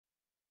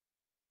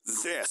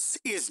This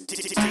is 現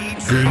実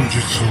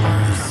は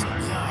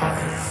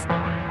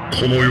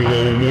この世は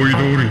思い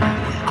通りには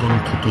いかぬ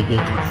ことば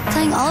かり。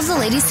 Playing all of the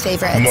ladies'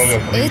 favorites,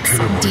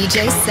 it's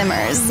DJ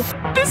Simmers.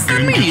 This is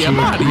me,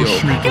 Mario.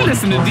 You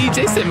listen to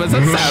DJ Simmers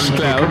on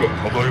SoundCloud.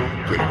 漂っ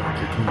ているこ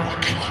とは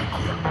気づ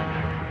く。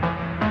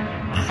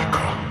いいか、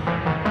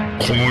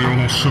この世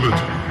のすべてに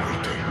お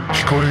いて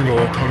光が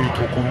当たる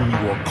ところに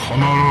は必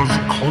ず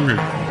影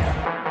がある。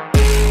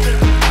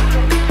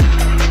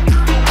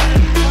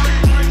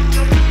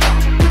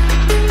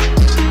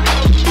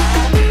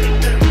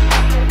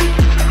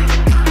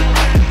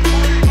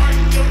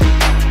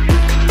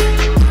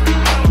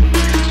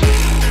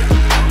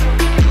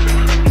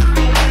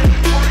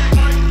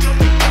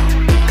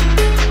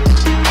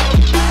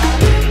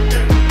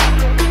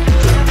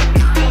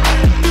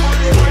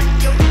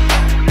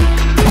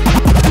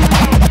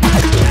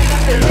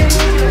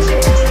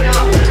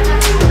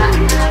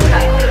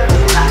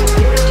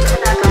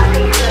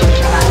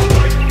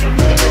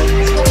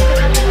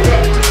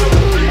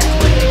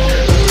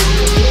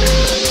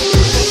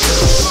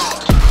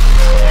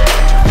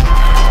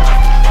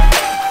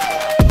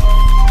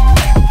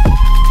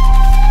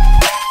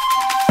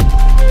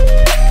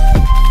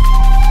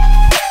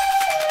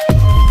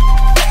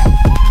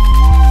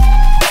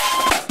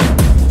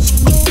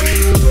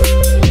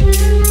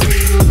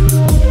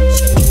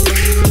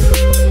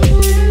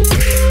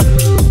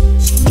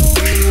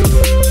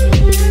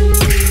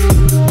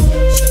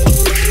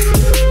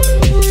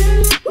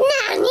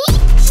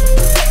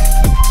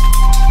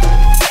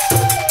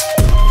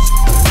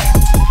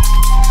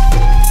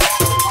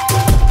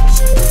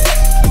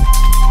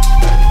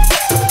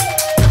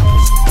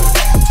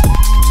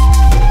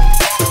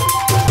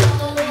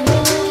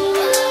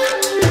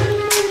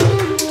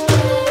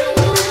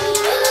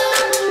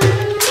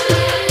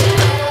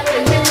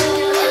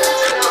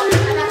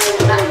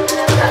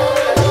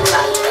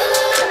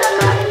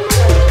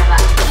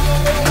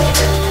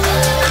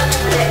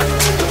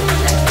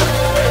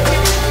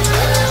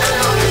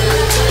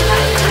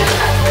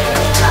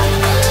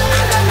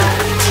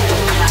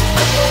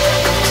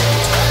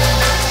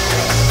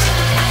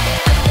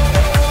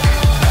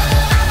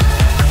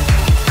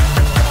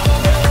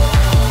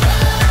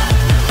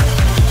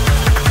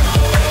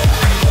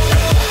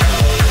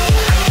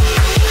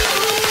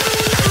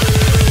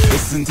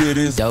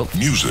Dope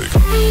music. I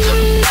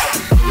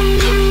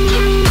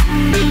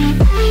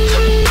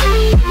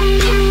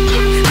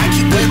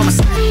keep waving my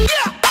side.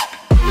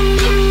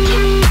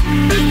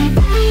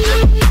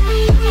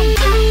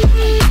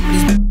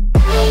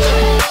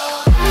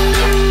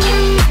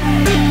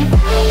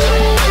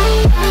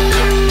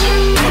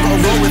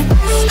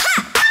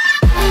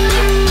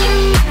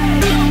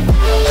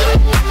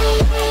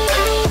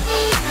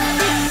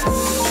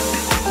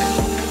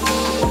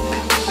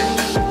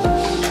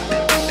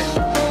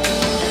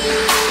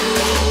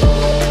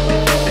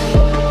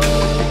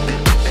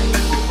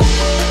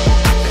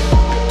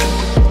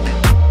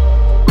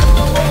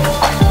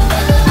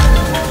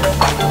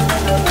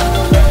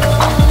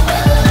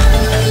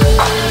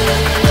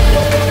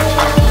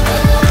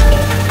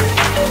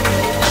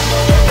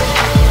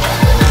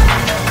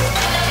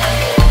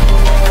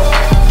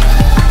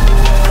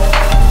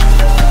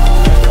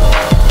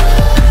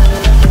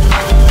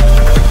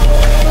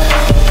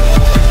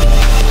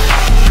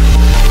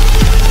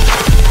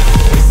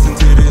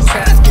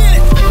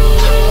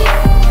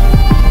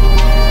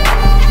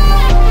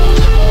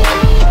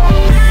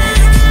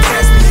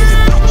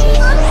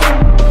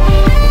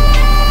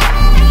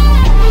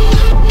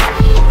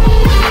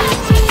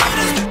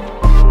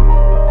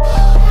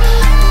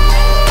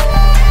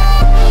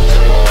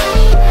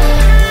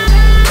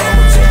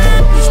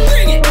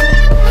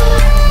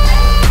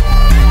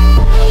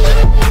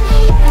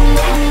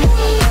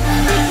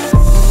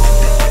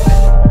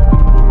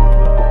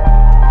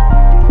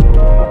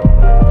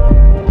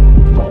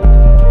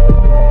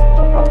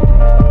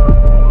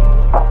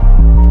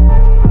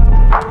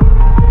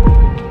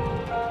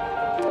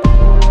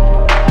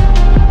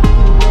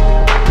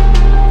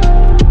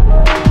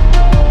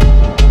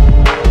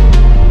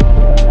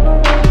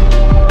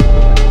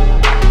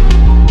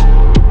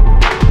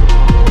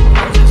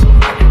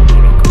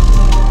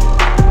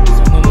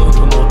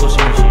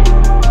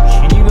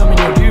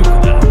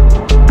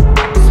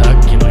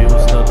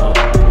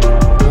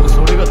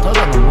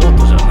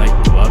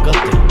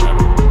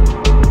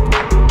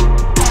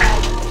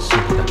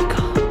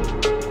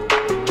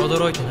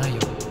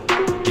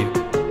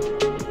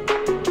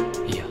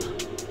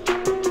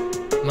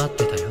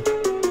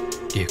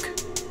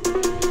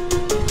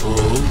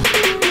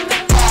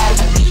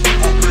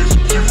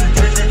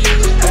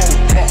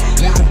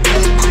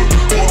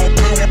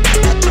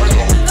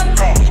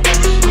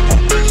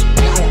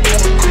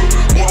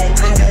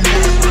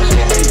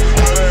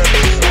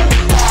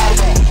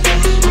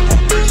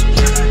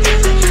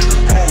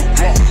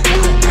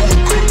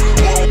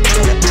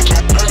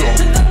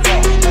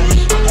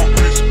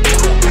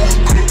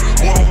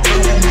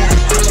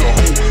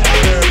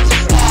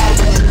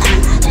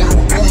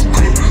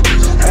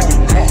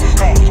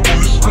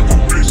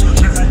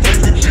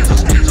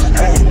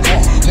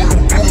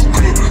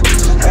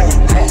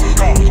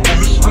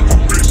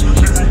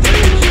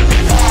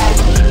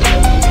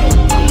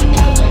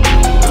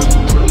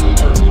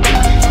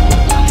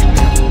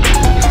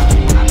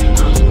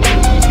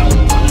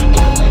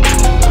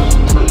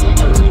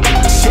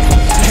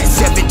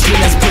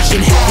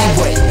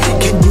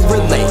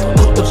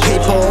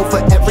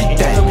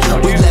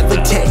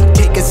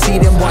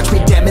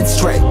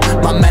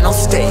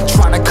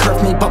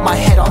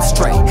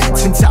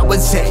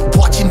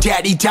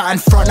 die in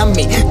front of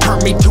me.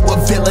 Turned me to a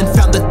villain,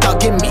 found the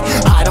thug in me.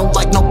 I don't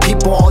like no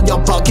people, all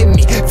y'all bugging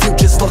me.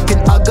 Future's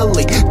looking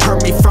ugly.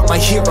 Turned me from a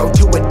hero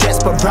to a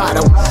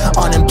desperado.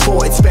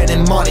 Unemployed,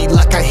 spending money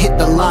like I hit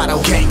the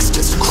lotto.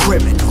 Gangsters,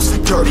 criminals,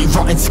 dirty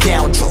rotten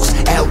scoundrels,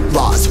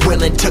 outlaws,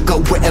 willing to go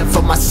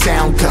wherever my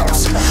sound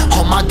goes.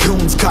 All my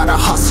goons gotta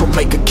hustle,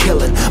 make a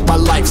killing. My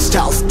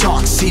lifestyle's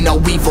dark, see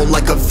no evil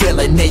like a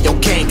villain. They yo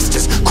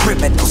gangsters,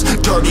 criminals,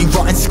 dirty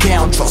rotten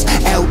scoundrels,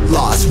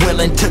 outlaws,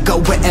 willing to go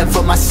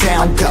wherever my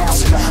sound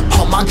goes.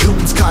 All my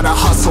goons gotta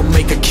hustle,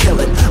 make a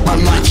killing. My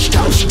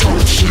lifestyle's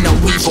dark, see no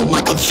evil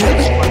like a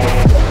villain.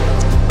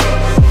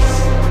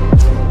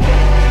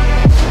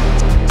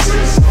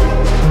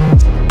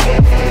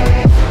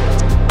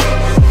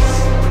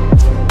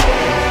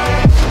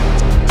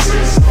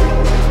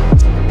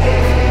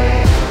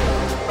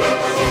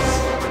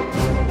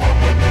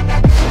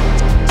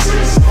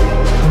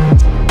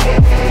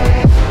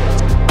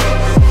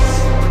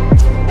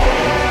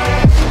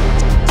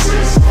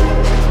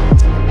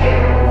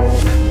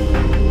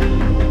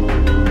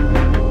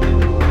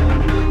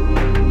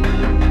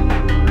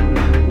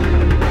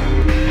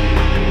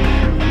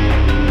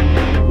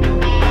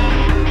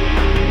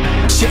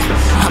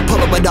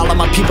 All of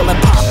my people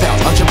and pop out.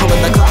 I'm just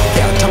pulling the clock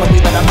out, telling me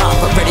that I'm out,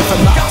 but ready for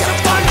lockdown.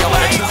 Telling y'all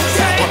what I drop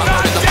out while I'm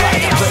holding the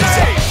blackout. Raise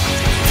up.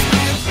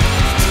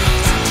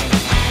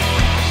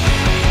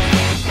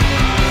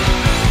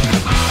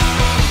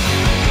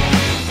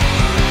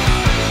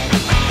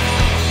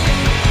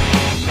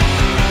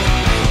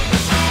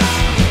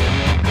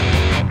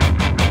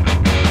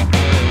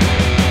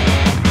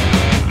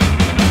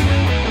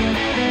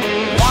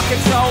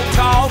 Walking so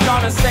tall,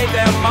 gonna save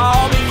them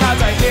all, because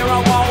a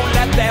hero won't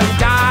let them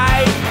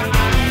die.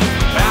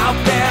 Out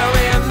there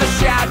in the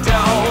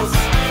shadows,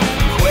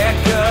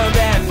 quicker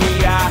than the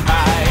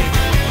eye.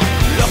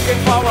 Looking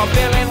for a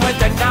villain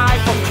with a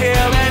knife for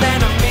killing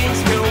enemies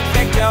to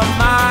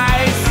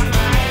victimize.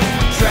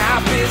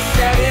 Trap is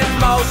set in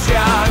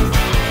motion,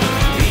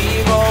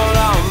 evil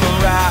on the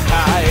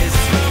rise.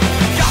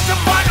 Got to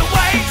find a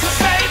way to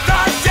save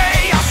the day,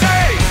 I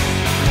say.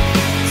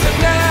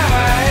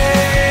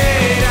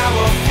 Tonight I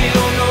will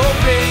feel no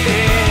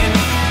pain,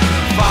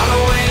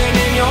 following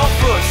in your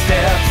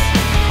footsteps,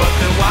 but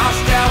they're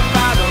washed out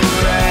by the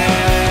rain.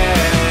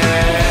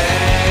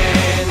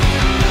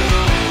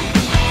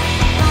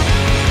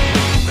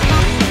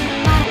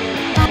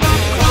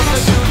 Closer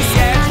to the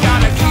edge,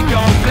 gotta keep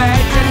your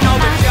pledge and know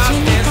that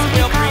justice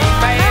will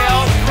prevail.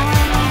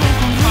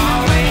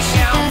 Always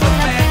shout for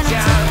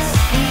vengeance,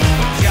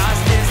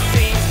 justice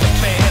seems to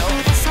fail.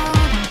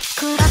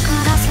 クラク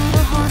ラする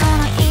ほど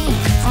のいい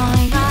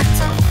匂いがず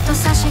っと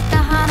さした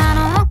花の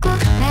奥、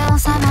目を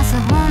覚ます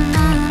本能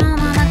の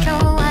まま、今日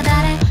は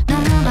誰の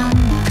番だ。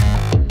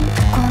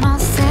この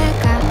世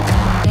界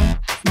で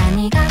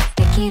何が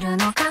できる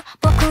のか、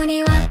僕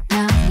には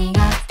何が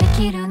で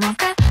きるの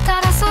か。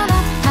ただその真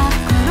っ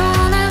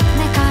黒な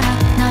目から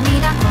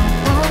涙こ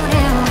ぼれ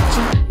落ち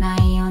な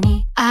いよう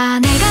に、願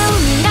う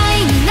未来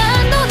に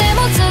何度でも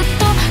ずっ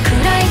と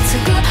食らいつ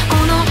くこ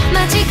の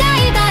間違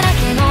いだら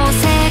けの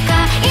世界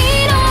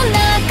の中、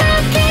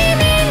君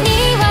に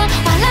は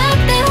笑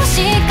ってほし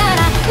いから、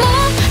も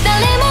う誰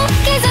も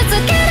傷つ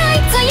けな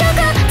い、強く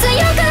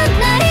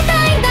なりた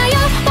いんだよ、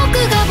僕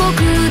が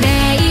僕で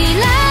い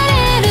ら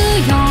れる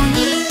ように。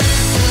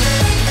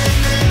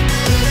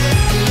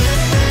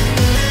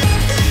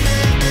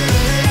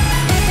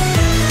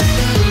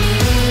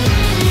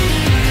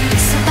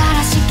素晴ら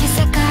しき世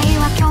界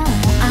は今日も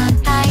安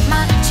泰、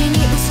街に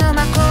渦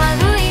巻く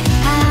悪い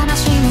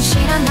話も知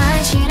らな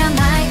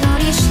いふ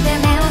りして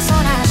目をそ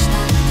らした。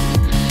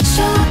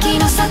正気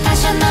の沙汰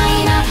じゃな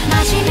いな、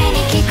真面目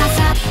に着飾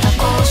った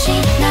格子、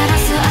鳴ら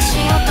す足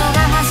音が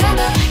弾む、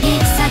行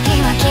き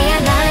先は消え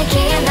な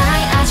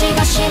い味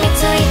が染みつ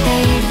いて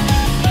いる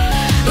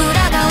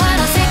裏側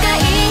の世界。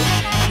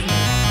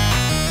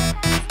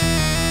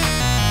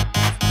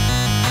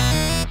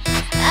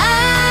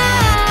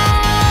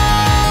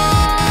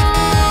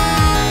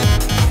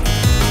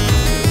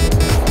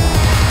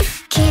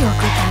清く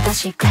正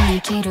しく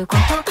生きるこ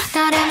と、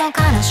誰も悲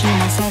し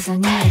ませず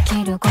に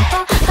生きること、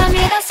はみ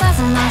出さ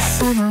ずまっ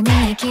すぐ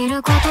に生き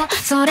ること、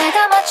それ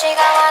が間違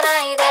わな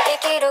いで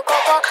生きるこ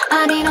と、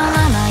ありのま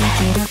ま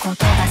生きるこ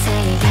とが正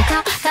義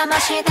か、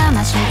魂生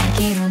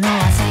きるのは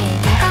正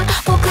義か、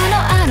僕の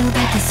あるべ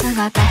き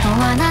姿と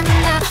は何だ、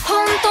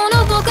本当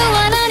の僕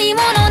は何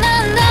者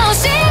なんだ、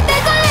教えて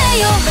くれ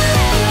よ、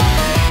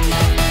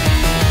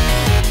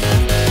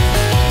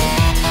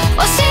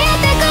教え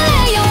てく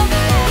れよ。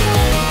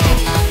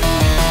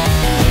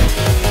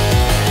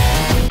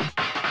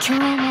今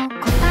日も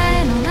答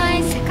えのな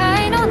い世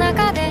界の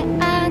中で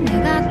願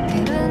って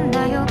るん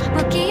だよ、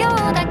不器用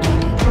だけれ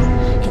ど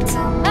いつ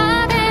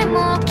まで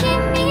も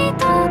君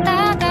と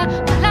ただ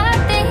笑っ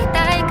てい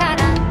たいか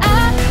ら、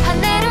跳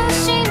ねる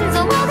心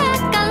臓が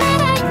体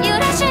揺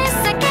らし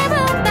叫ぶ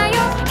んだよ、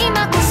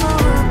今こそ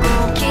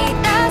動き出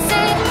せ。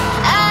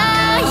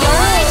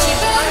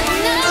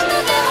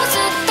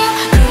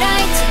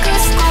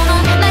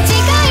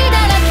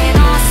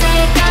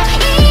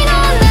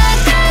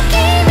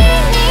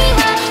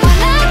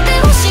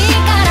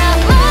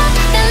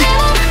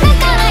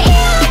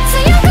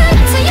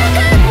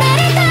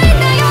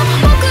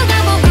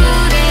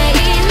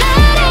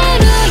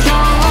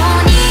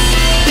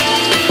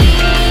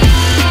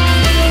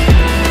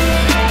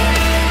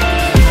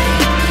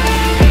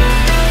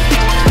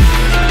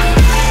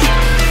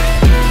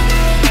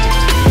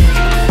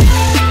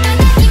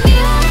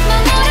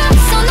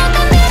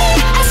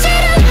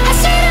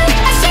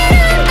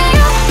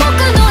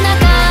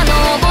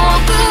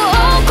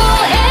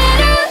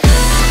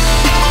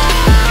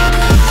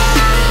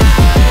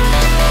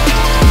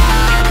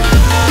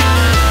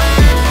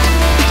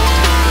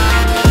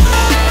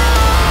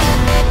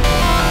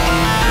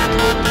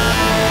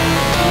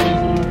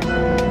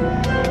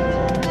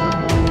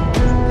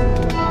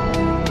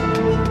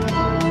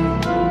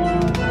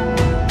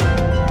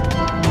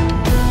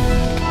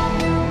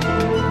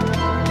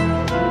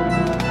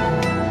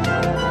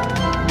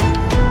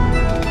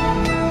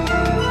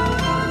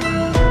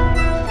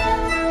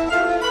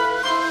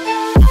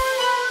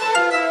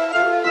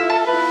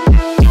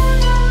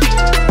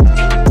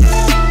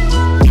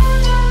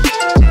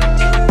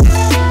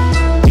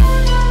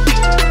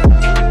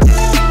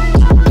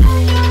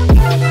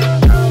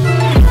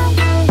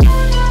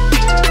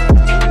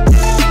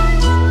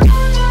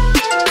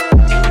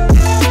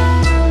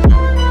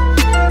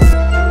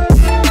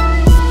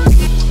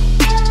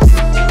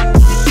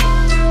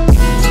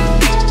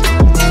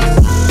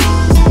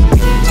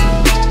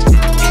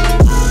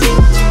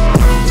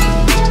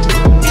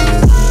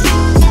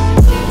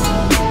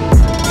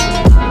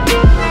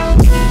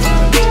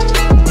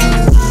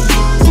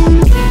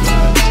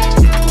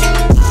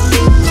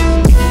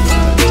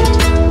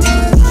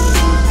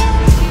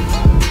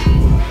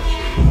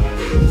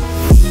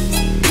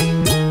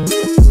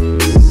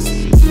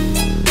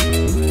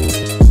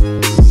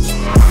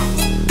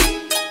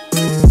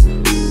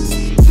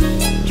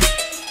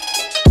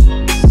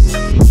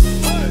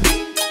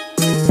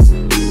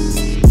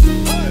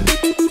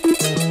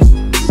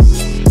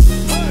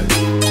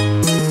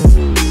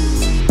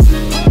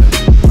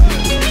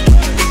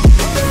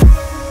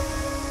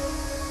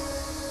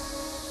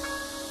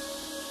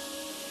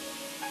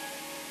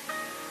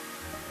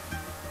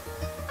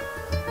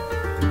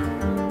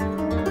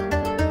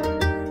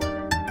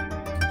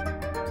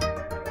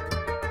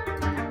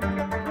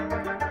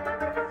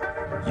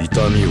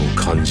痛みを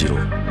感じろ。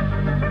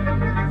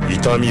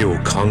痛みを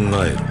考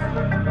えろ。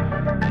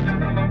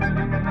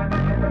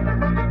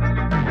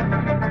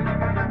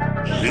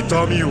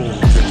痛みを受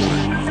け取れ。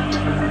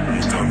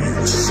痛み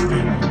を知れ。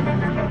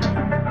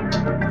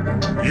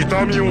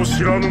痛みを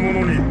知らぬ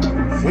者に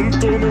本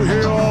当の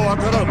平和はわ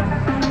からぬ。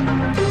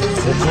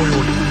ここよ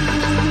り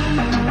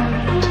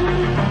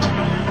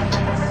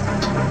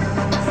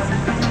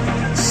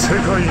世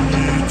界に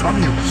痛み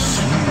を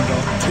死んだ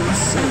天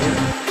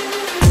性。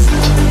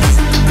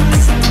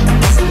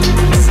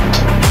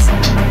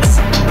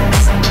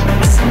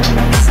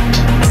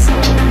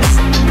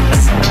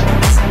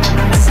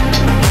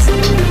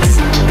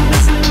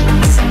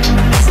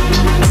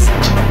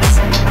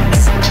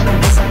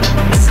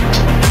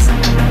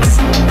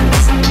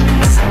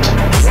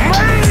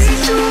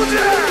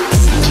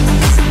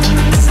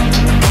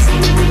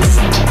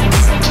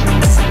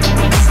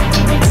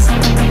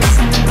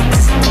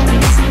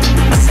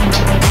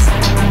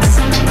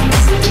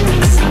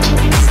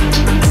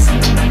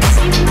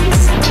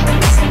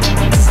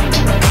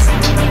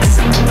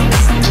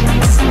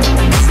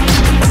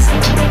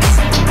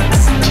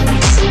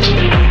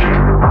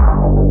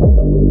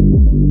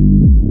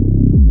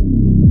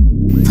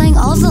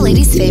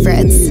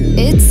Favorites.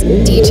 It's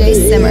DJ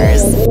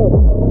Simmers.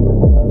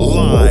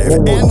 Live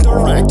and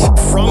direct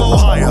from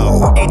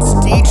Ohio, it's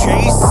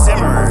DJ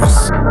Simmers.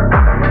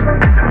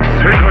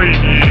 世界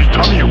に痛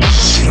みを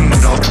死んだ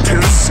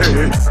天性。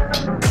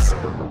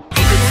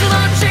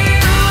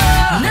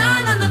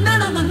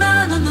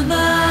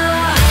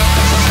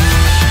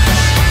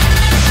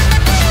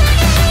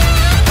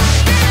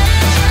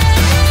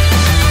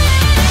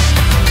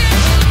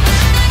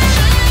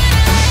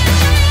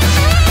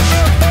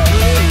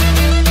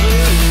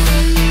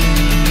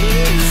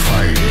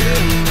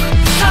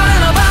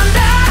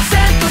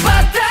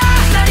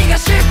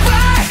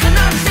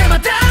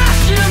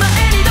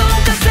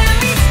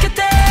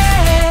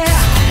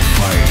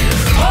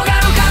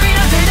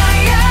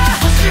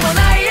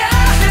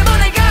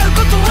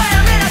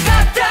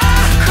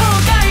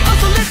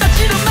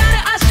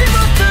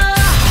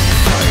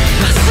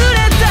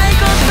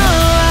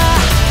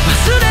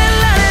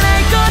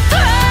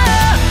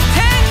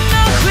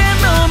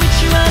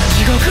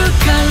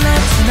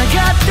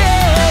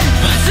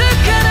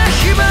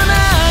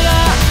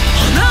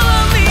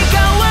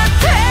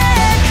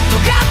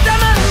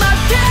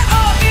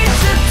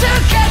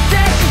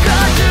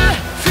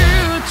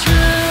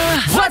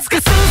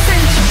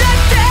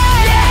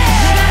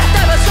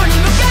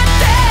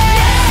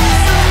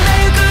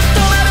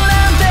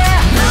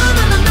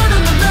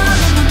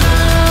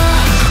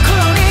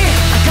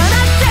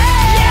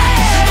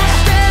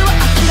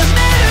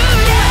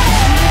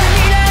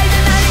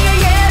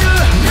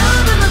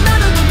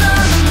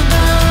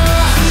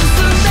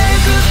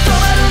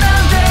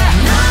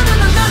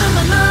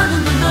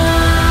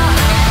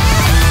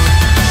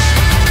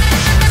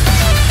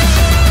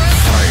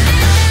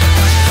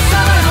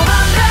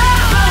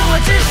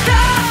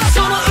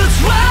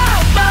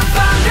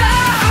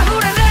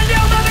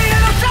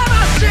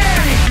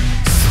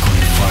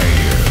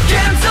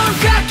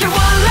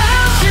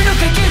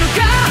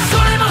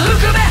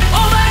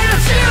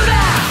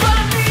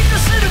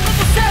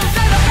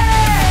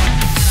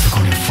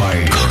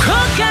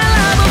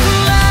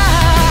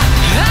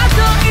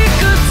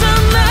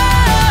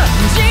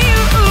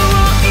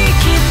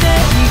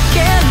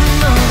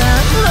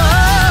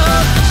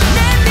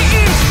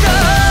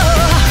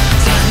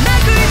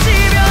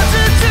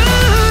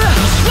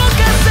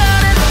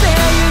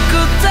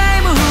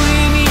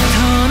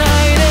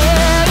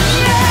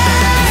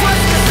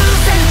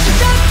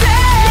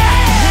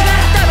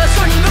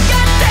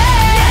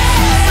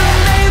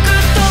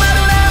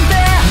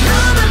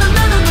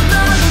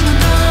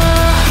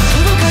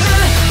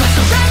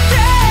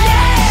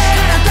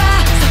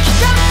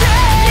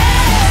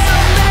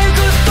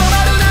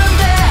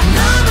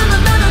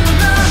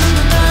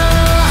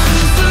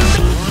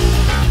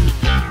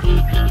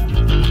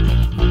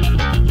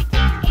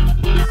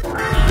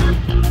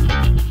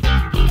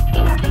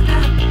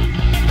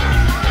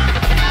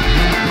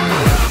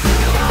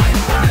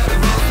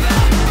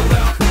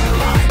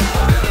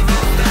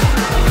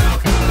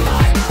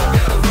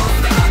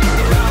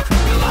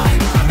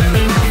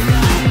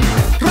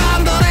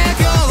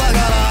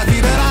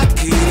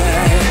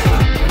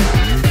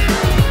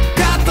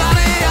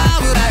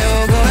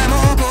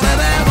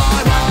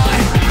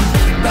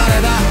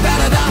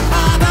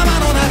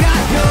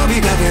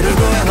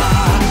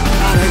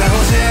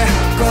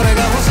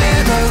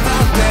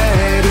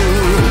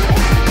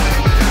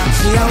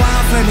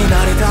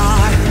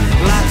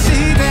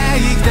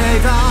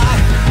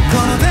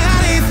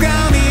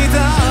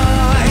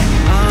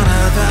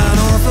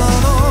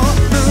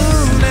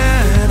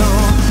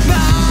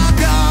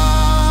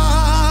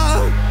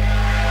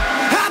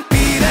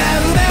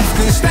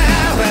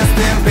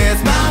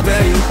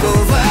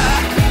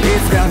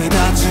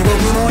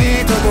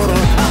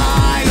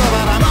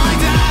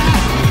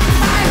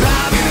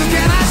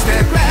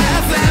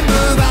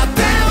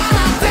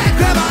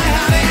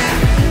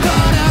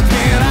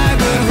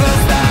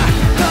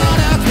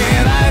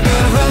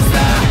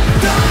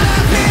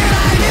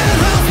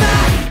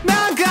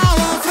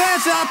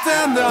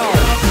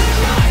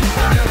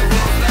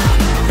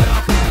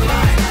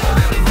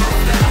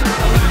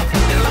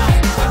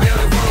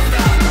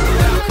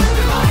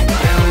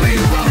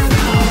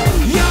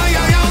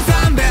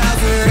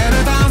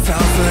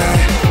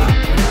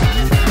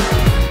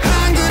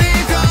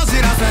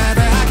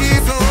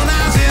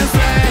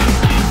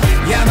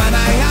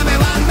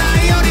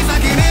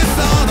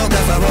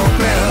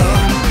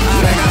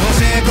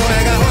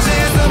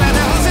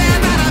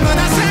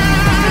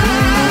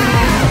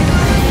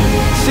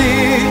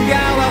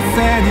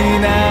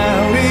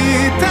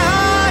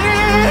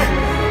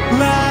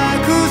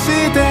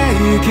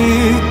きてい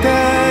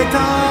た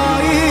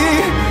い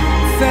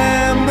全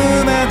部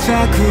めちゃ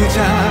くち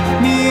ゃ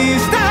に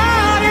した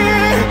い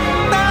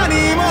何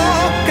も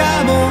か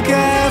も消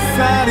さ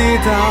り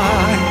たい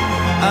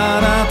あ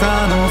なた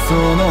のそ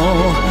の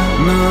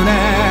胸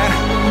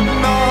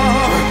の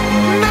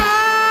中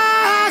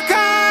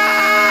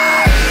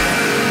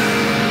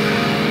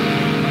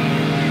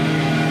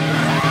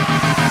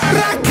ラ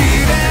ッキー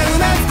でう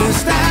なずく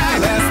した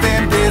レステ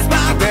ィンピースま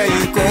で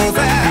行こうぜ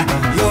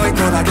良い子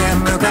だけ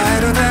迎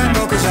える天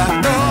国じゃ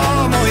ど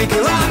うも生き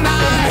らんない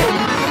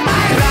I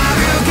love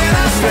you けな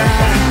して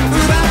奪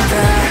って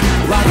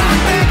笑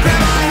ってくれ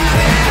ばや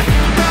れ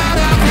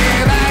Gonna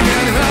feel like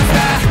you're the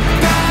star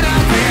Gonna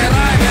feel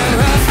like you're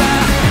the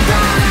star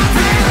Gonna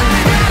feel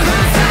like you're the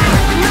star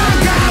なん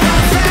か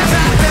忘れち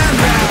ゃって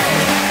んだ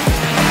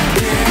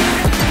良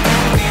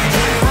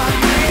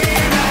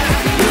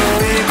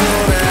い子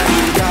で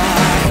いた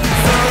い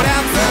そりゃ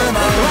つ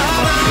まら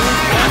ない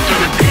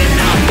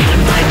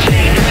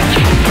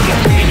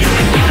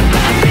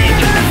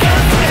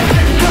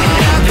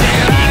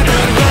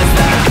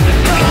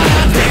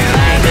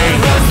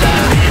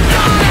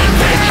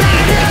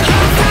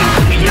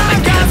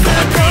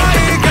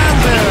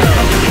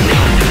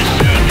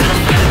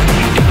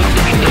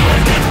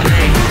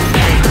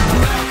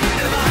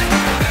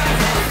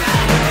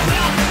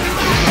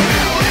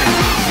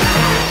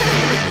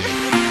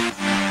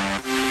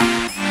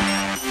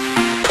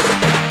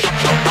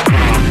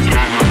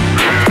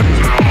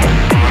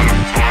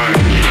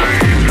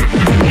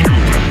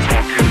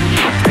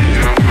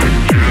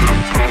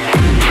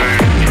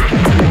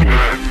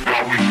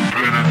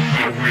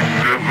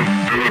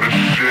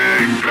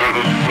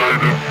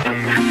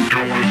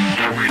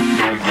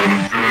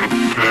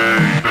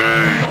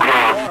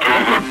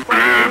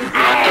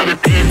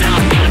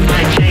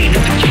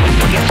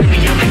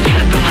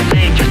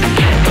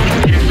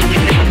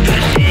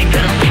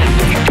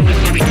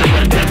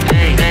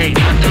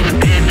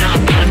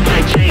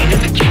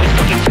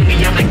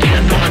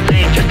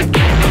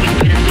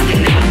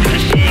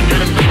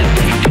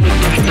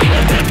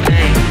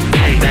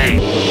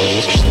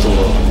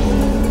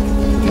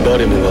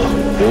誰もが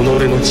己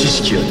の知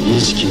識や認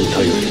識に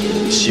頼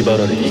り縛ら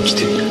れ生き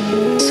ている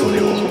そ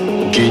れを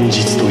現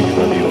実という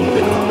名で呼ん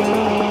で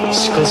な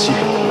しかし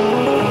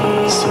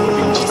その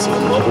現実は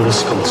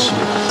幻かもしれ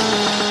ない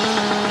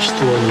人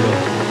は皆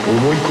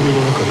思い込みの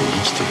中で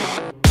生きている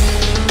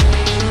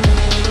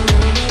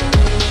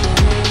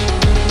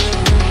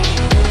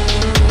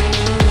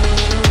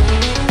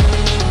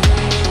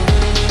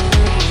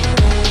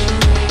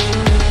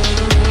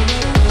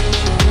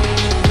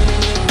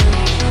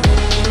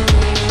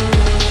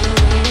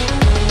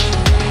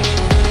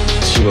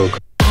違う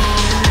か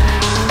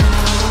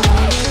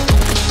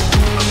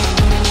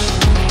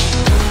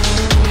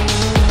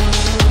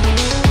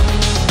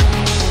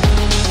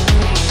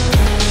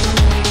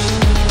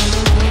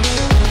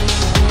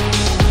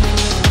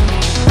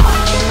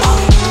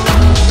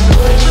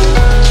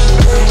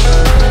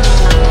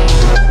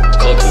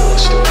覚悟は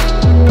して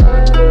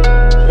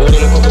俺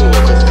のことを分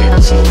かっている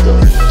つもりだ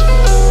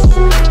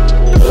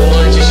お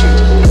前自身は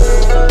ど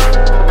うだ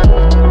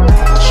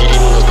霧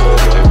の中を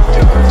迷っ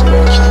てここへ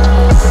来た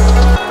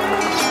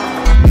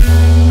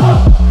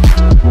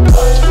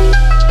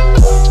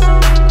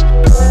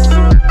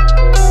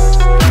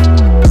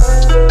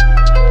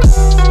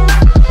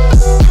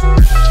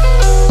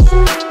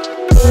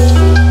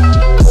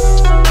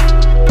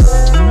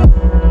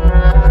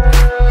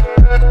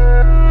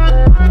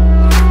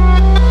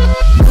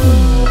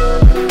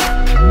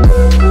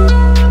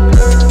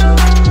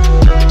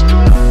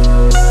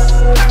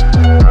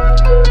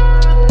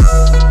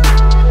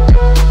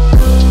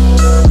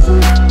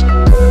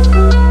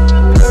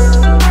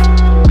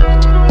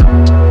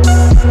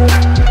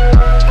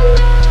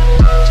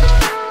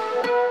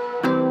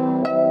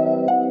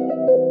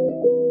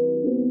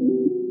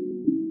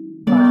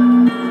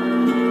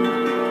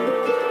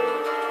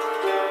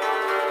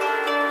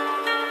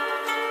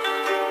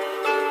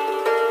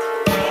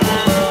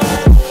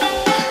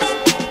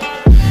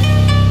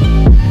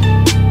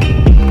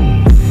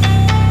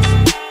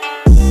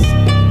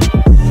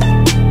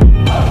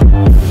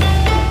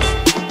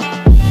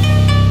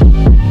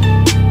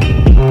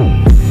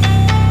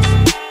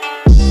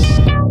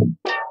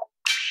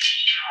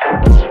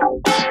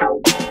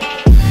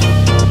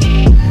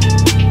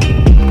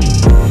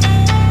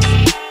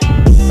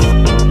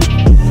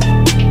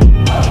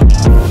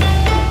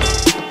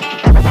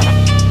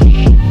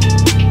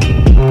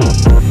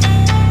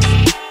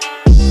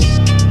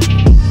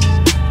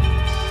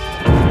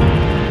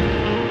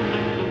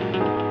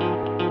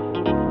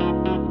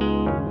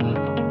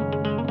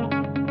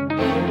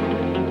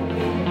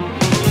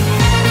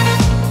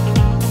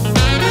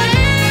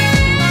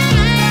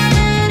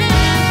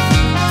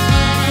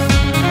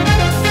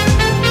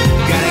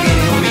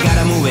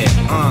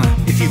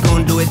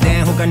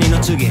他にの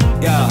次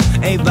Yo,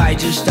 everybody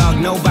just talk,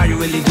 nobody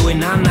really do it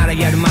なんなら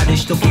やるまで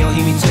しとけよ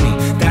秘密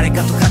に誰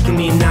かと確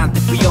認なんて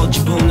不要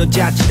自分のジ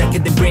ャッジだけ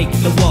で break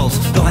the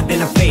walls ド派手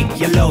なフェイ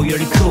クやろうよ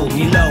り cool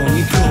に low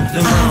に prove the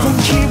wrong I'm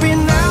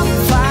keeping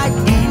up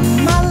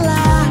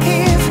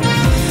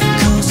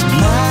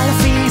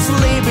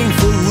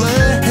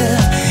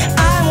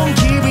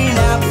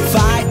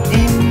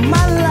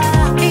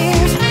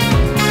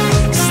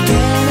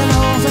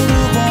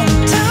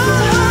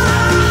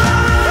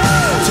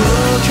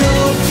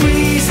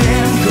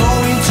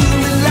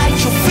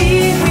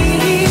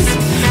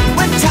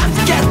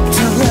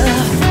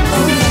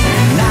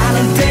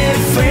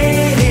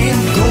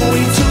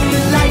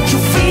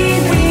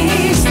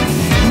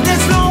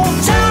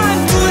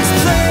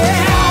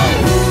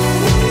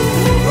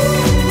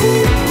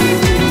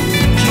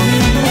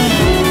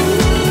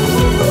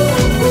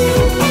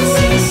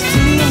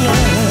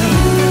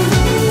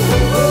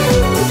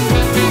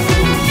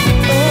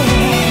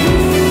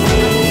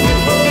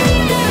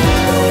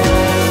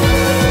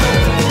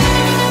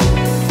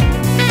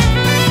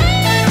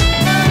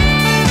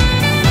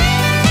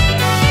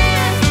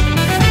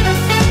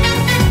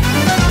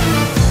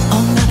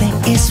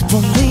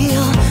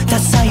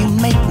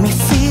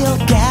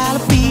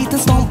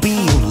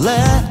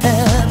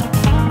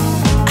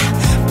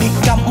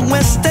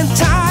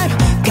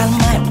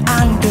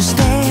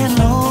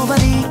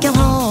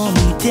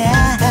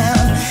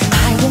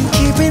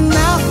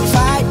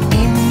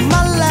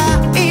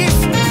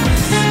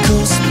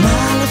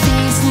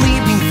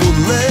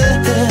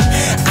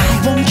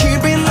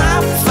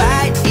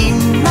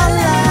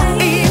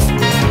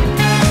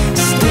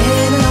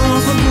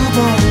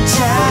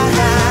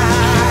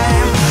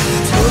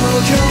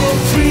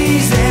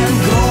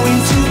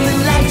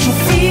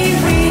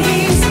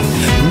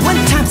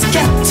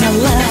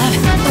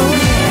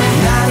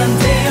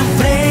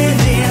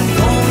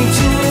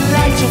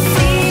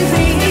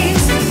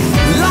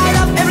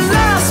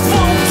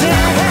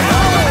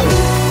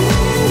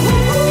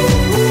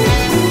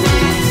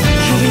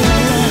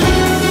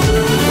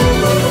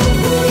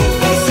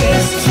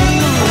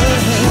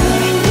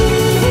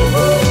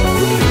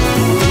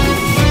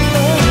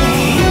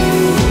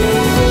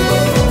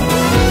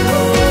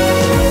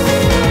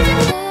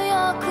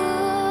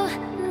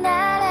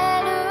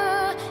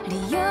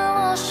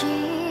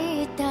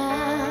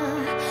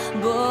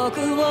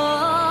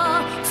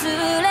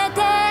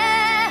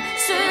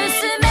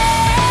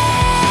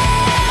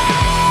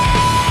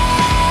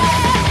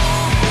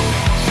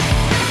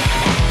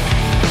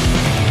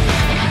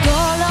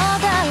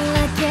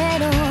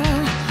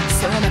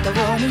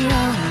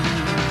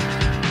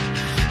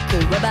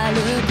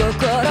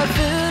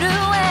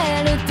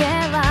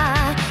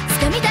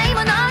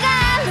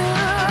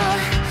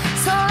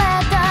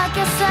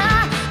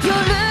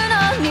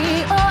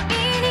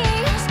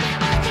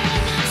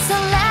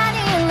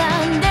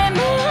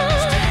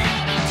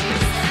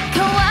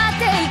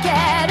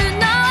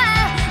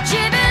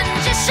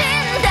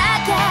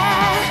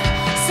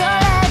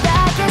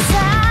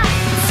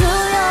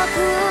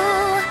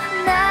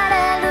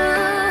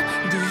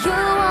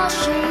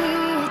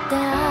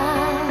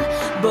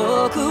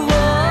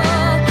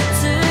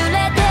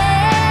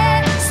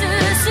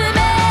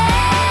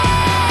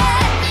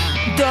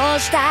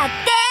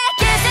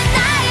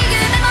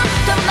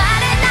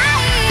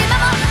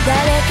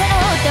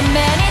「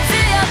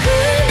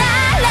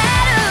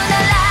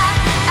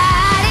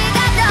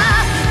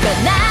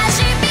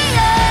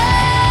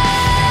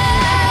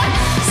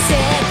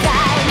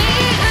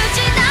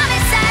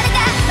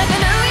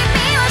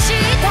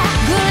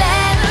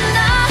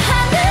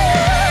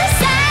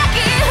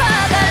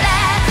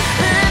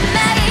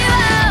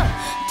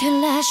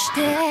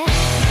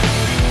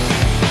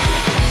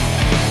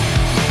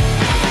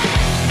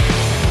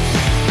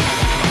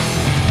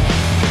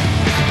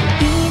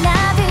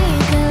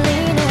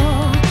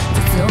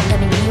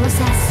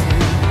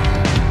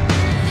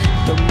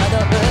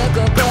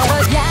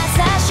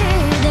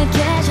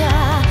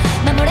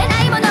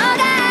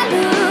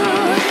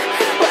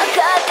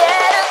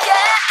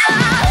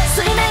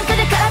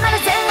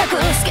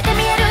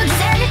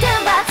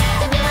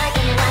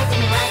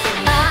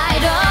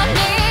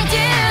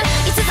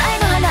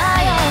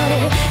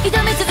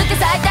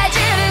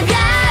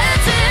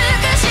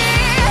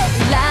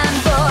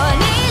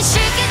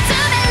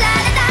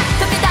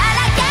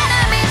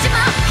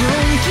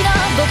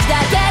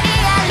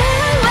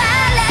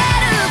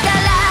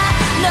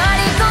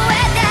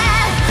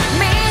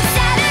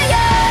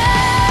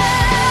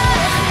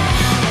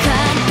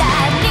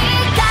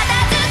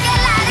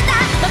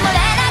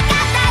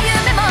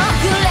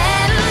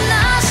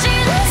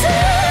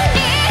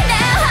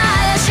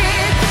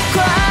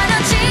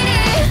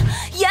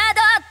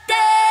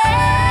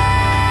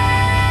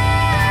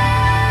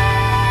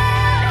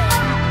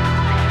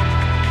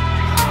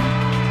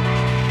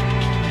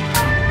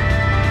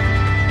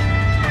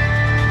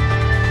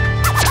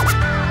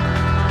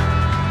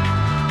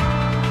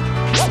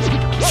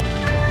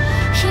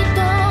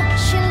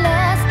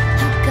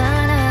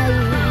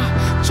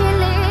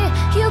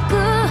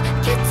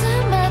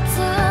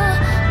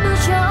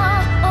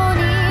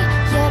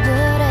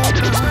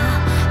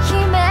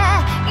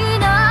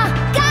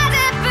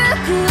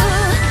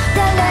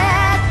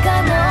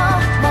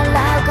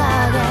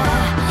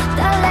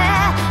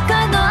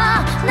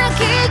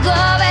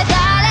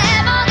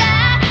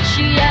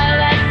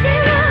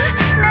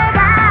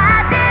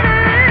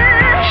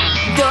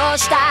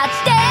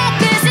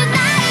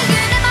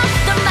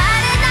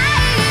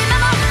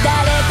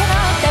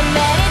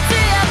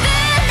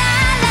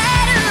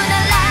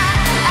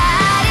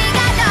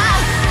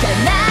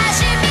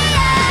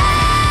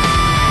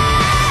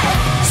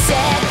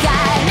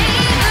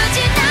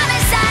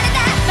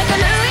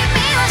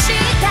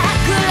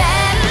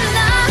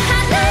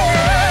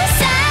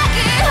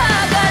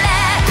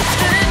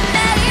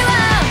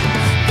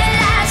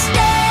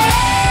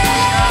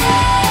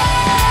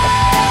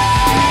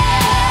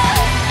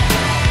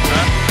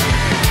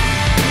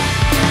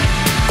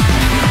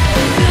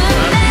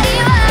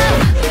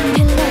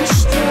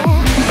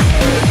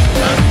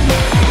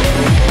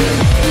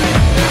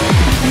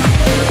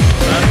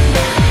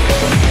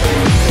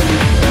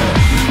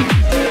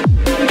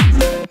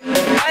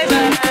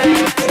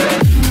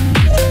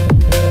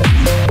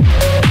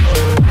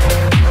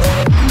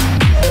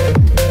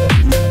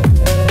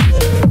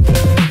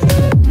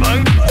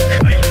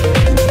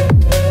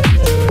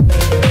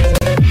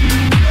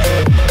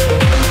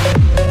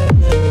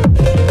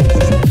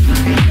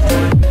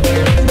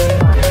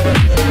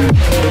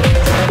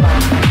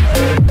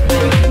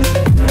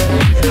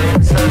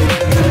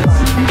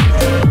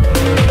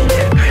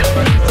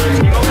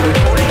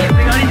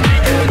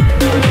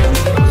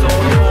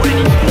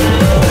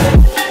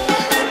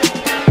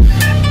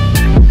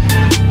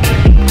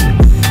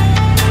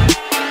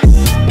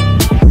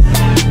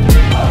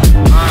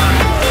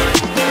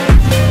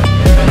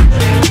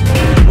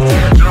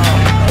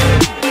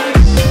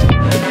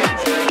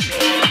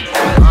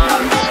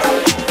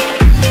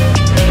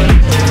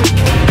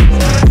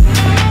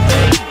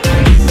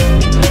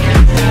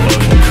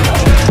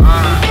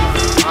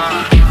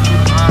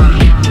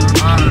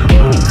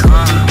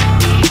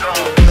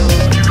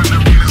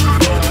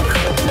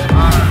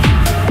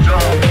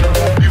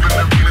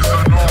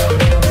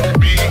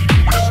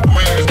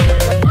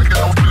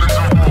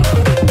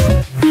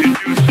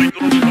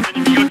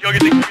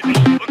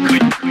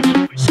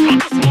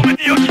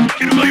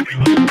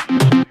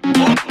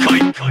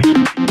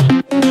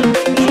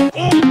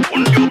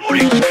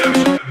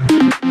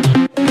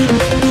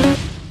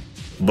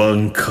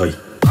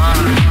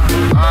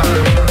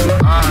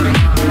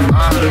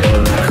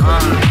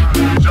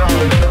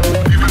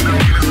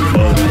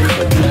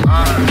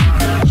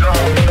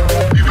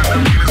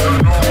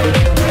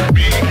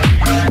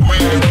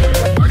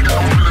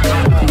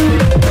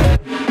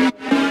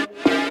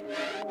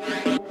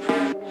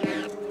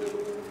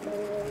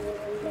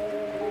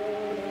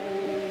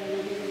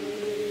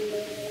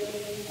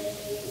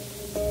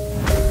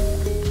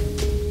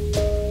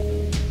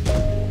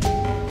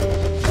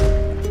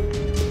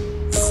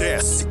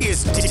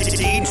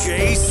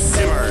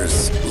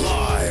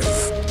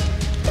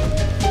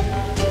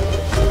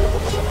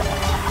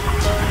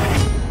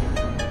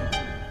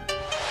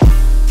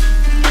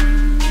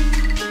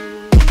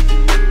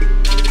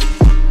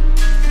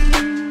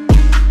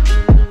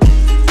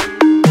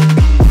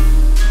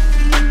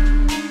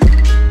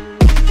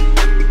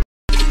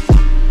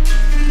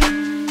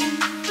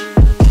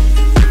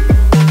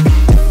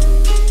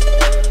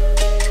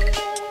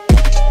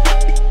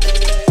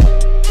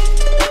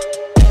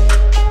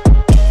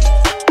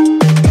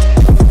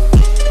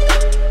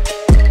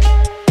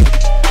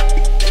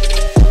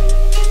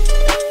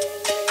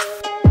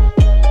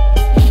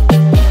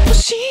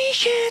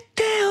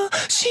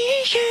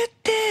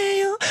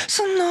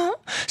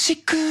仕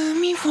組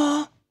みを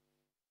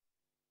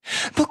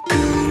僕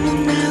の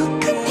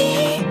中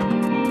に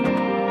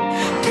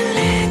誰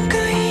が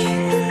い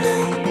るの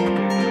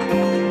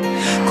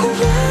壊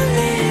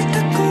れ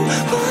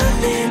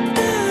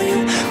たよ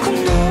この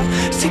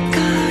世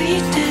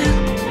界で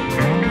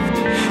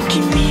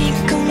君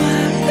が笑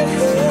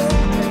う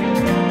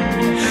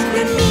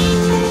何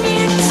も見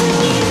えず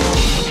に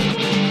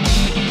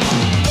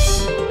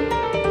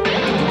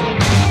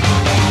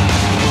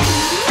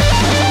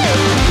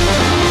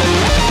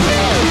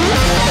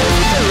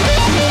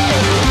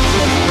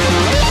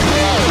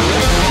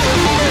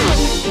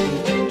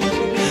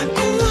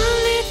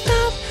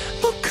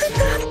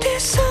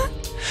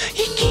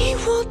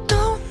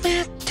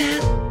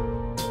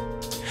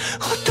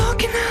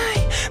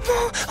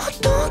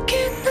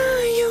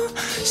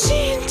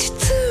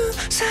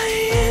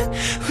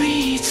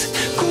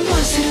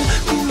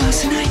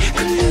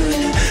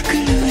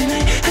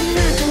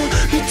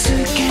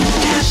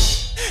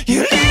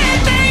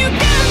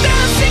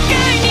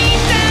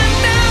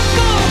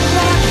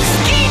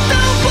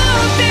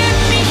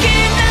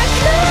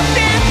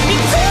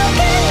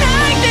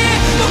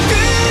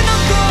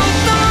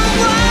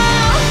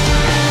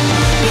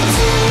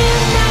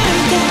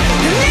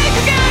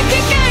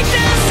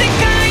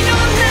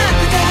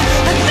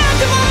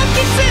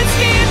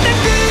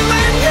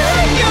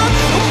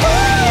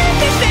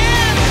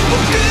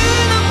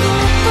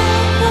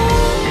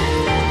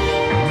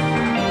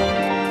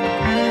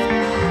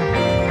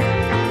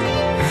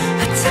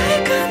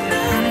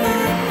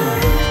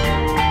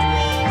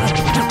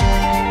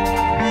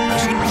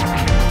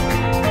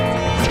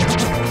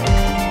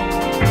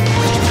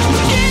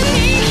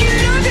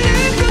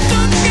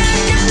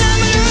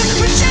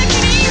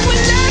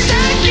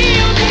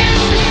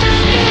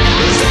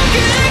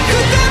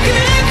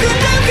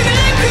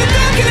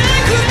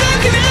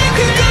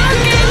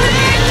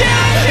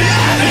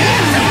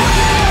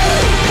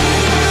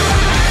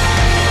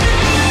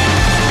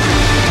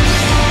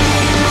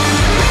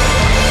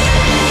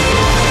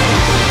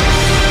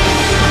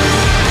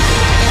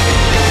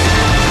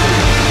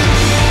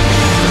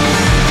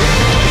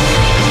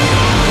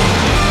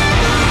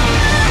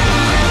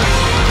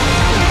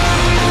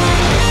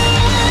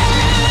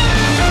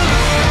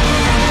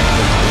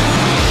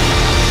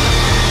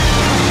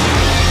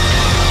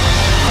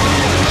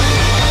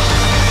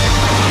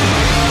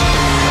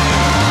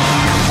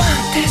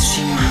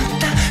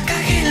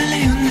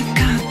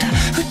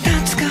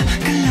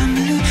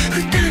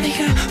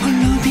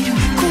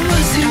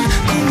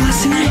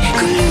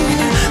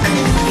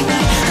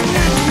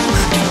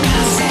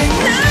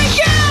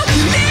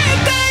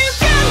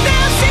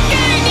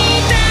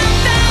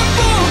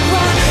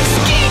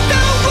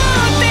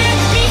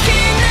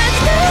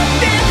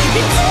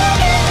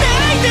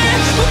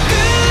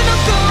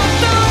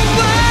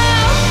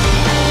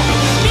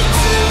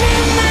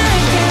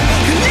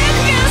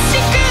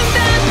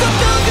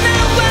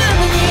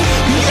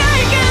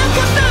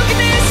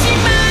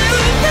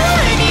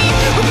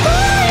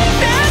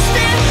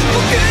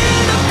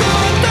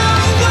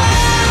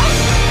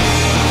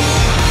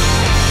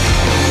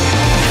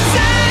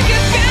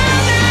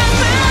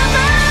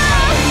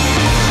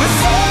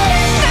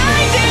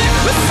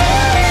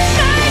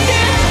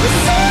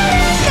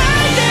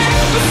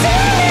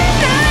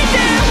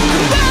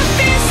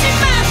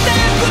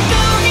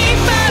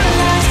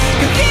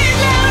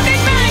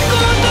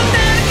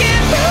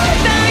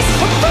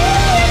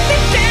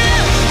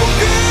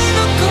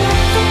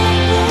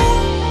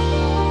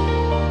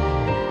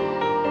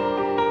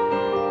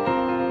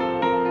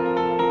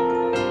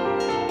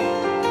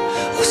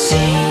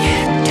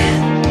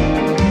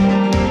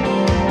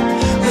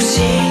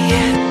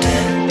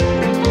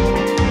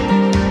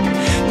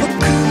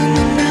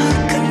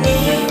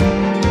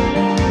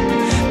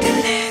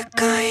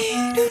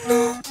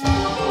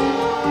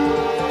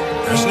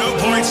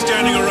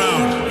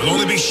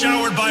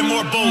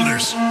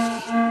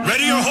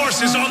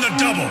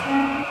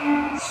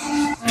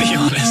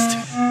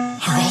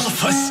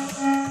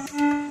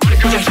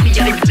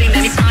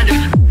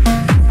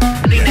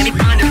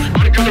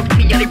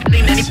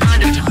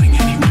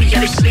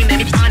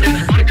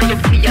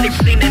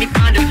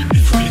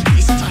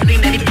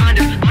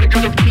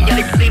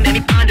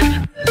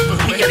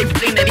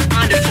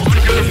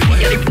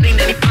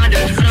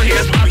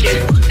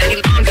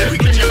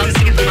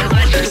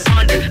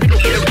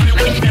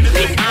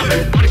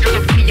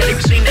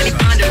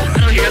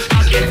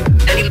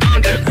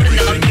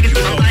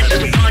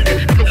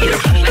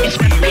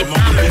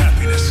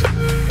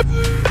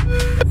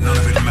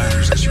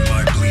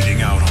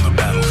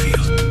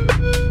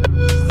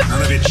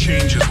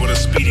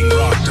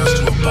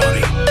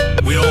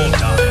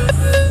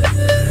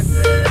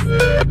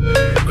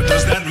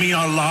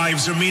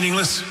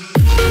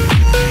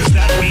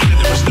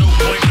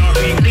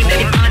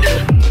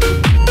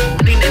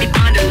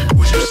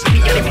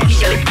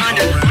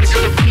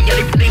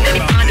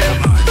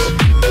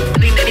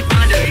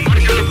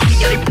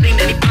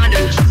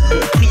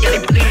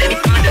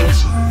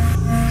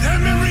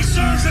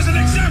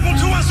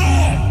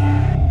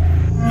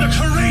The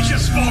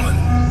courageous fallen,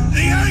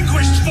 the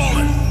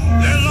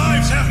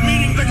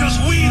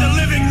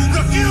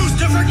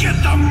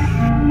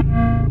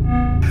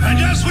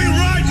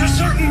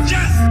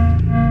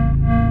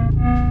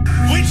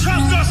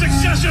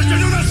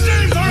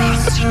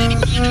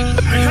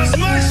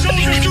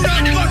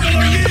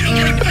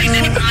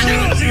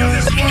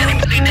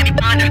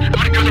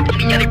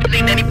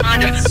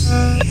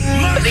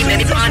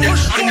ponder.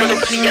 All the girls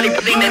are pretty, yeah, they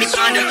really, then they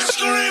ponder.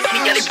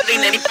 Pretty, yeah, they really,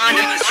 then they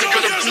ponder. All the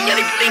girls are pretty, yeah,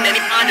 they really, then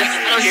they ponder.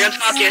 I don't hear them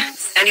talking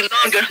any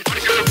longer. All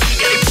the girls are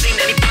pretty, yeah, they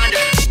really, then they ponder.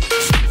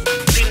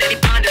 Really, then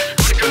they ponder.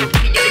 All the girls are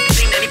pretty, yeah, they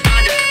really, then they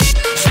ponder.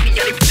 Pretty,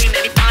 yeah, they really,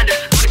 then they ponder.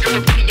 All the girls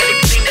are pretty, yeah, they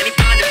really, then they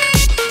ponder.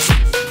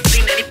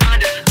 Really, then they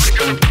ponder. All the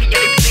girls are pretty, yeah,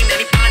 they really, then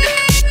they ponder.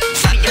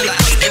 Pretty, yeah, they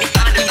really, then they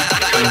ponder. All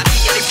the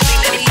girls are pretty,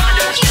 yeah,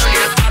 they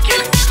really, then they ponder. I don't hear them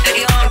talking any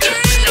longer. No,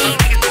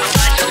 niggas in my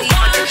life don't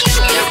ponder.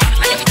 I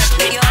can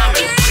step to your armor. All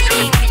the girls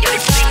are pretty, yeah, they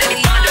really, then they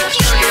ponder. I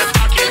don't hear them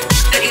talking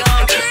any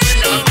longer.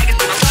 No, niggas in my life don't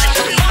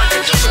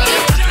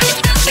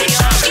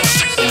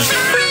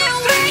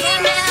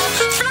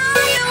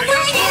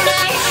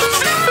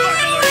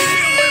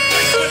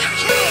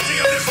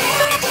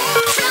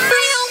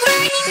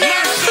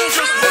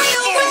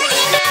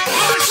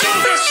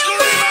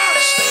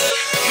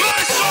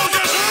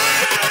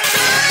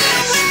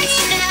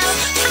I can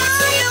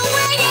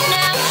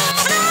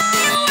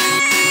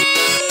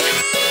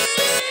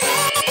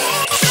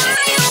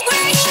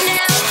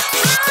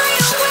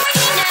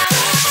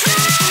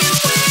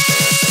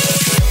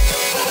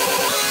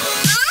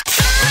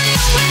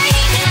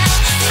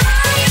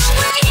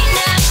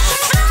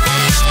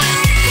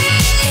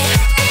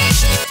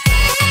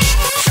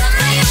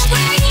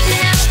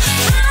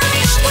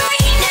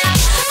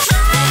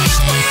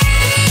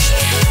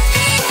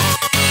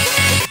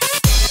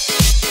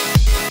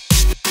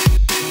to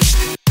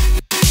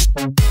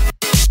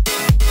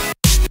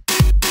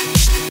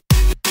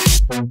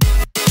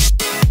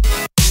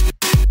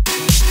your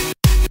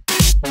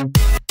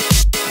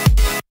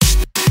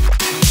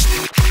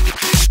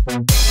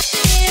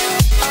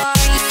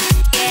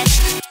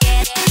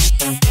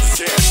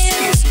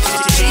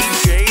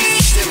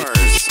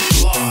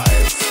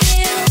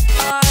armor.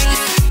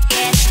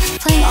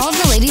 Playing all of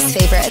the ladies'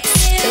 favorites,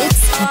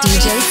 it's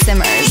DJ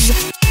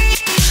Simmers.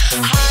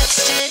 Heart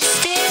stood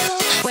still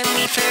when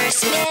we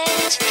first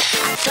met.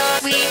 I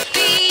thought we'd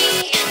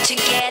be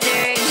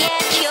together,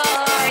 yet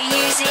you're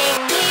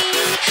using me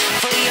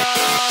for your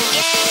own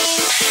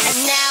game.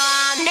 And now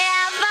I'll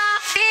never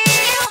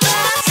feel the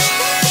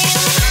same.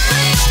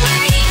 Fly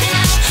away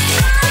now,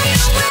 fly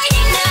away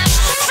now,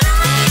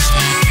 fly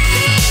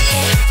away.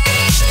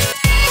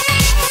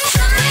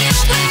 Fly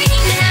away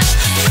now,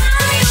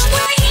 fly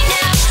away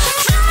now,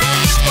 fly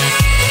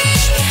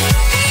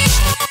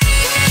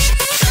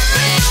away.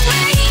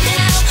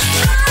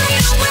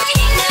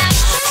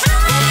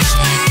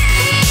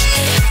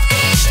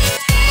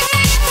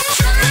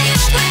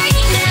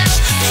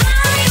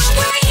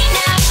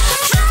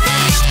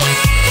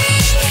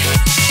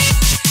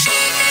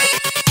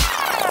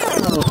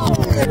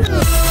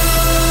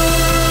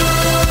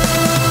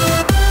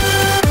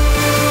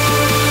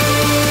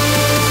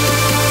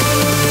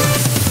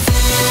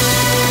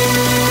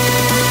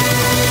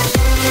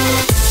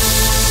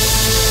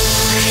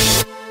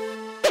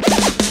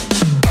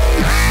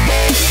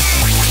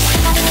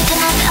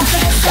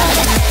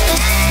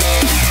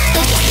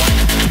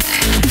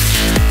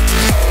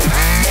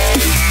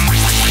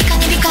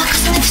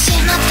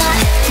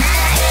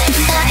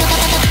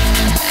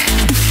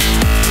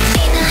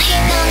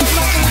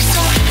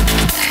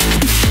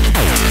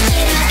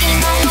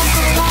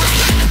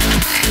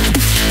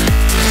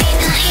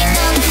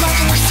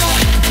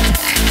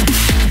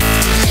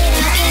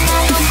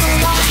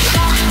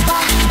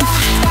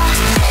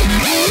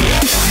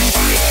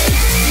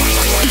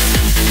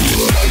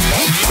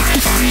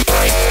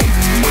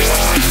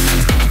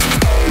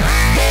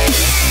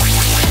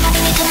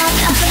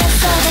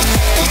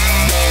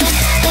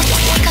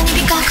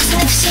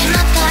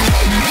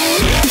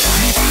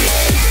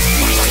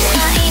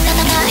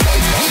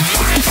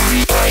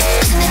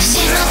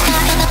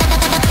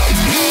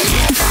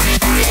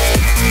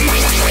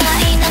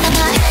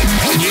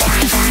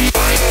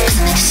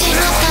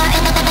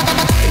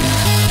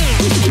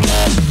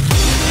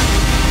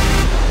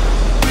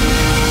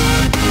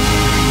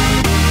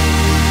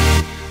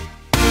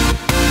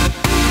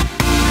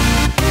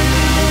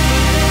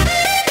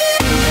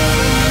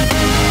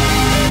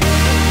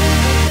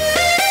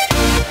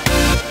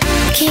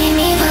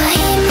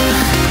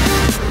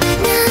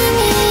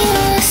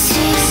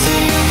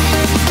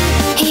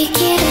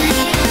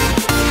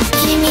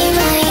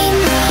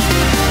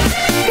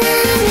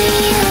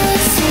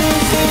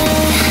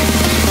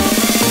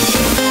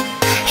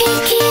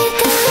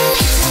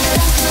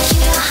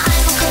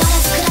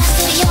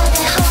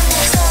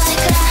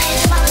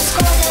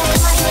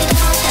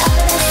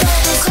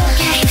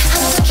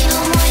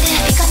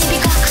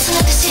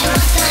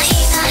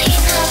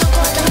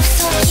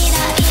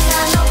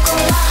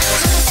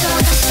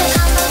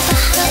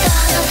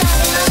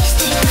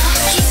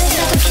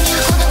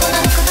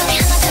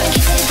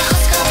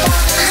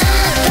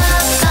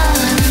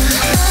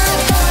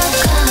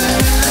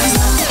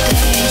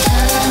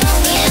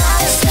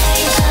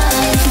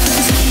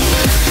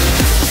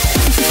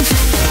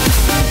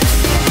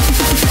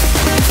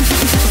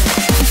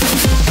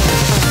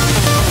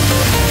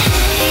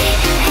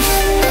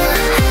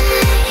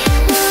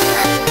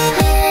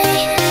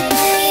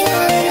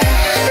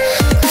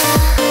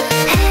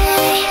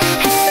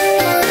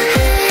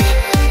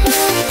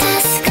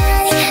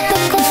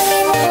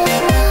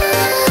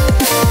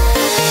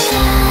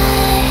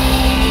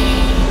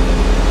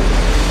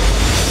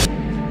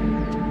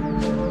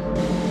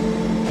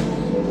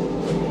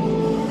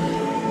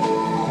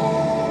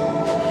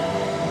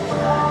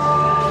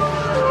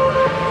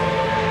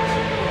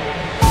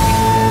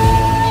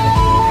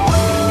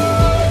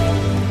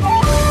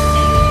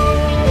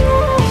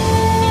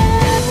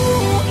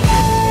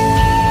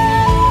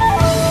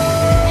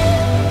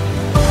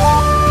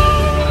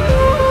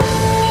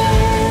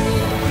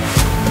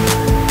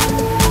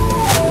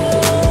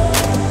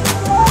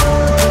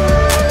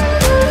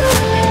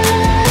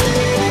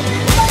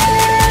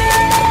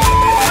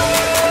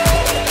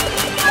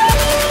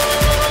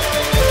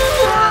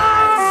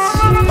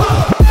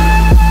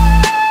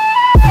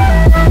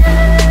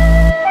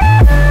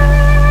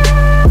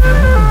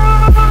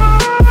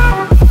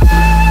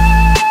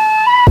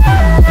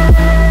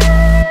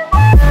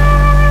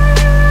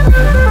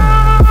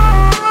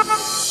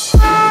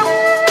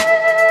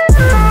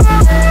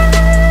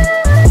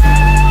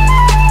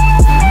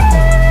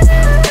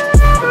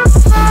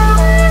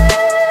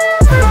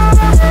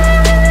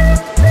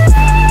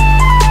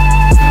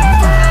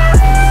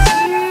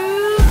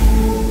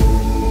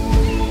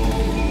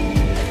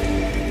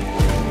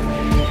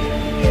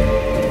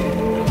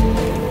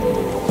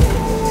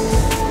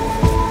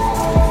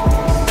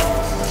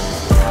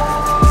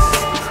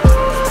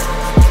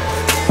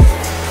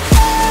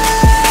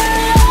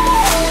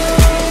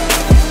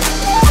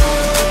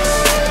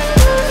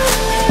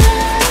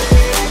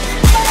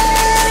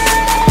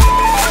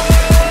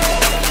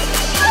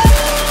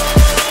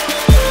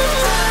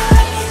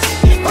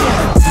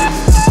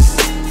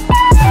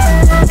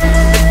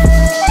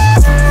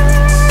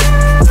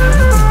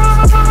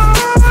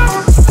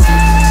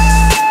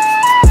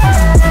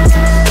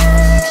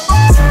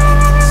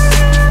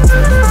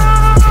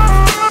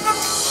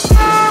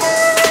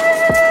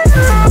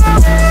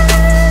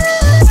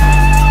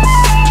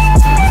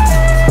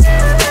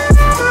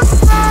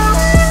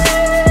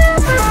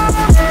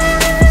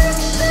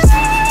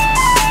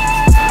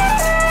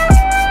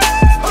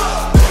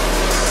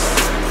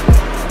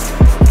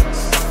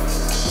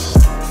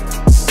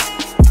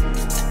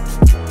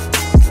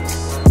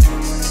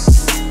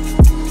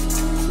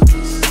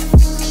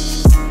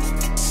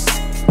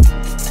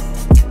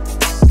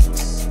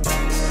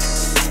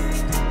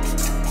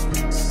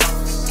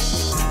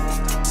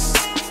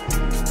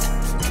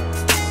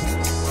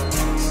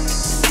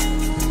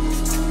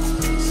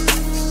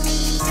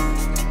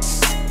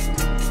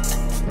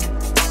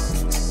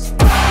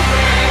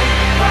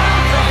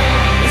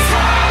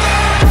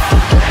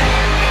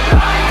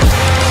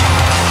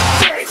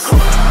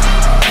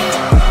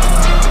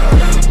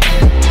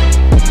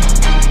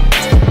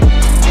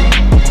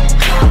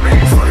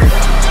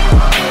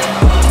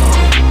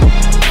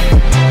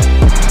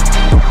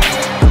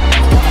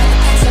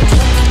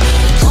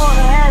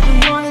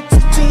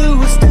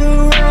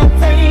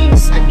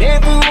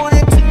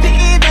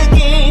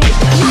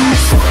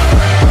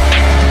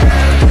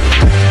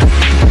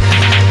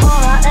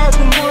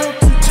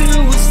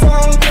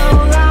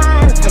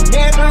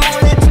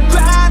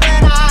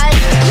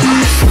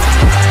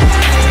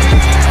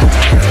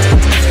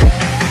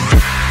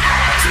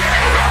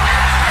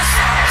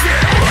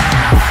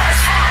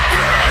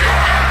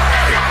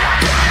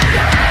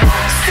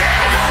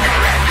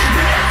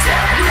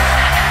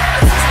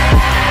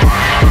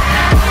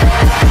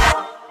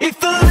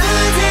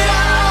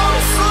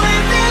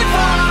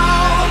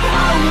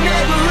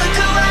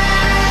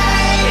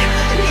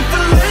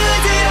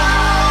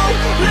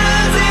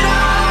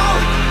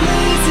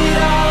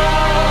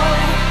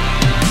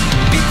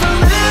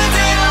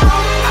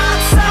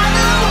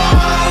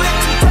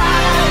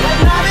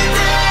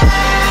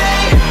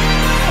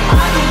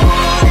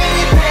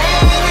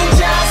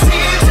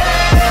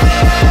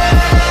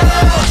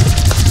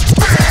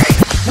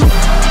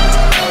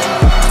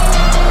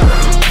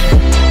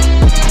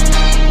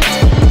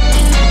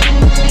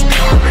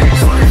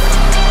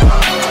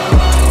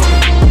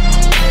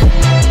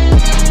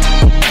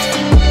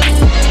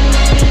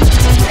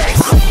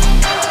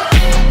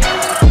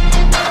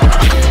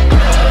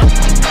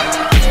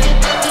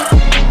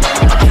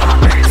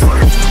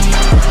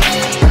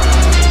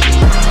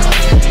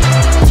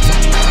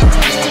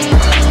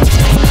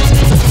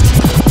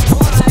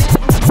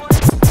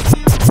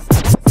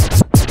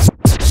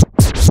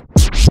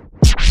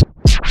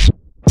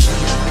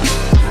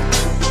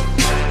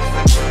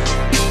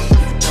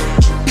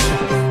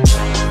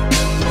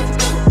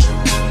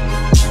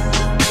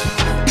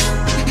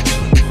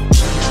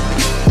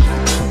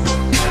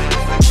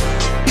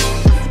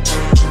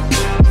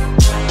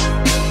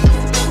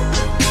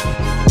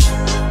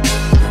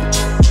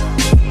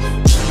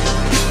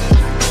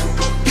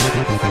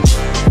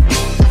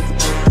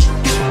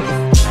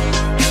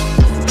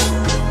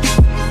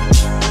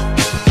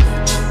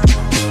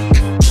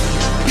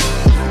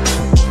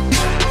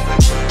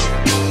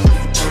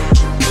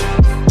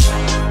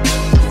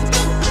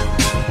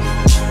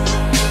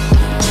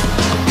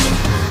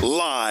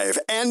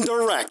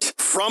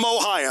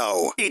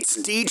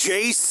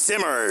 DJ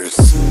Simmers.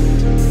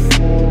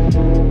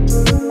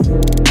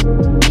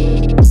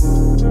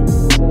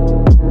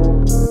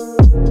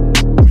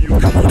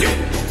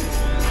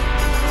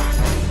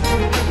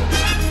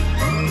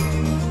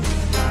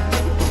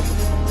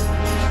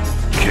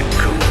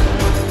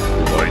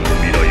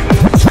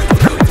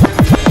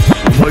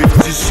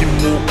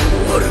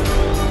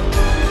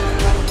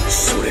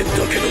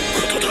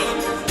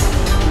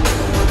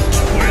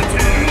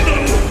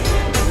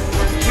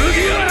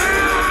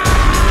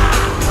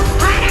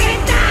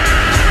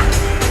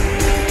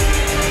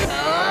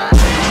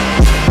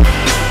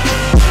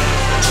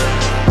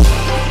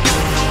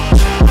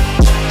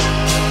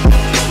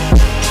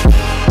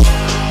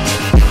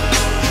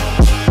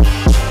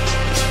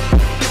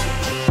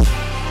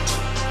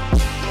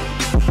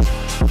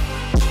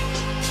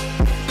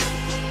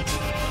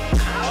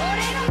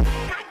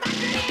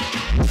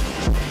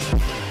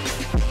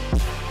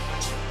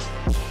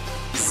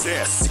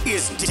 This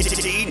is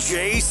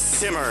DJ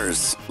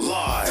Simmers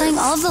live. Playing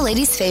all of the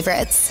ladies'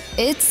 favorites.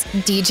 It's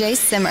DJ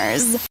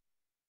Simmers.